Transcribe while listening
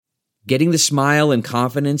Getting the smile and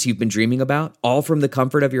confidence you've been dreaming about, all from the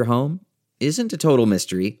comfort of your home, isn't a total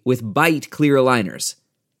mystery with Bite clear aligners.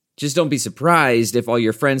 Just don't be surprised if all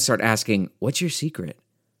your friends start asking, "What's your secret?"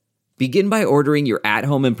 Begin by ordering your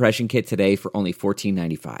at-home impression kit today for only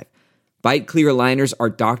 $14.95. Bite clear aligners are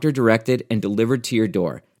doctor-directed and delivered to your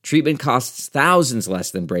door. Treatment costs thousands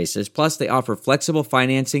less than braces, plus they offer flexible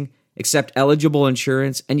financing, accept eligible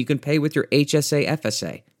insurance, and you can pay with your HSA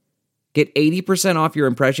FSA. Get 80% off your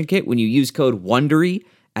impression kit when you use code WONDERY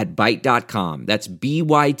at Byte.com. That's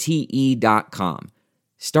BYTE.com.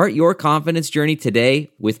 Start your confidence journey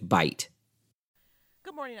today with Byte.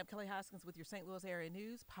 Good morning, I'm Kelly Hoskins with your St. Louis area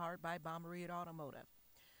news, powered by Bommarito Automotive.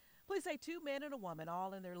 Police say two men and a woman,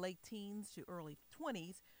 all in their late teens to early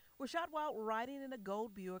 20s, were shot while riding in a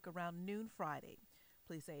gold Buick around noon Friday.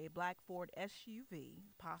 Police say a black Ford SUV,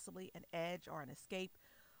 possibly an Edge or an Escape,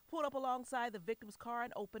 pulled up alongside the victim's car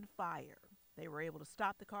and opened fire. They were able to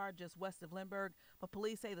stop the car just west of Lindbergh, but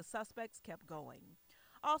police say the suspects kept going.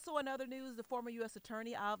 Also in other news, the former U.S.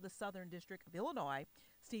 Attorney of the Southern District of Illinois,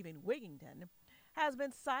 Stephen Wigington, has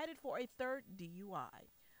been cited for a third DUI.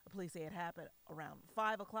 Police say it happened around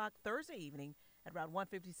 5 o'clock Thursday evening at Route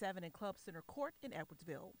 157 in Club Center Court in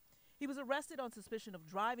Edwardsville. He was arrested on suspicion of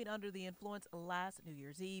driving under the influence last New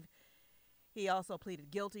Year's Eve. He also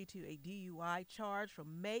pleaded guilty to a DUI charge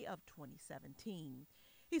from May of 2017.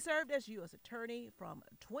 He served as U.S. Attorney from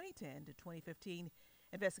 2010 to 2015.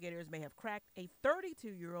 Investigators may have cracked a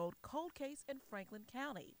 32-year-old cold case in Franklin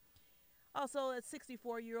County. Also, a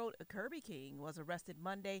 64-year-old Kirby King was arrested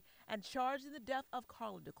Monday and charged in the death of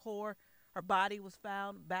Carla DeClore. Her body was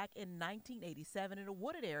found back in 1987 in a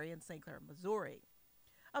wooded area in St. Clair, Missouri.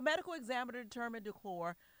 A medical examiner determined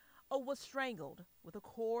DeClore was strangled with a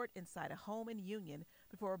cord inside a home in Union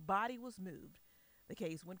before her body was moved. The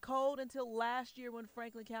case went cold until last year when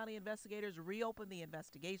Franklin County investigators reopened the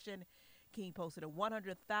investigation. King posted a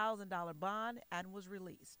 $100,000 bond and was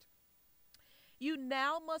released. You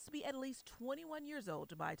now must be at least 21 years old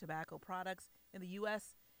to buy tobacco products in the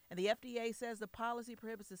U.S., and the FDA says the policy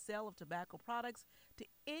prohibits the sale of tobacco products to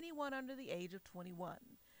anyone under the age of 21.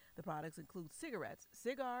 The products include cigarettes,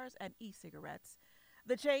 cigars, and e-cigarettes.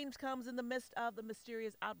 The change comes in the midst of the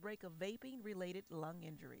mysterious outbreak of vaping-related lung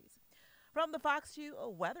injuries. From the Fox 2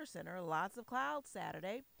 Weather Center, lots of clouds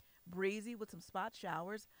Saturday, breezy with some spot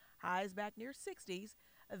showers, highs back near 60s.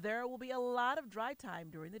 There will be a lot of dry time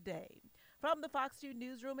during the day. From the Fox 2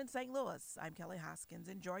 Newsroom in St. Louis, I'm Kelly Hoskins.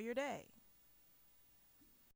 Enjoy your day.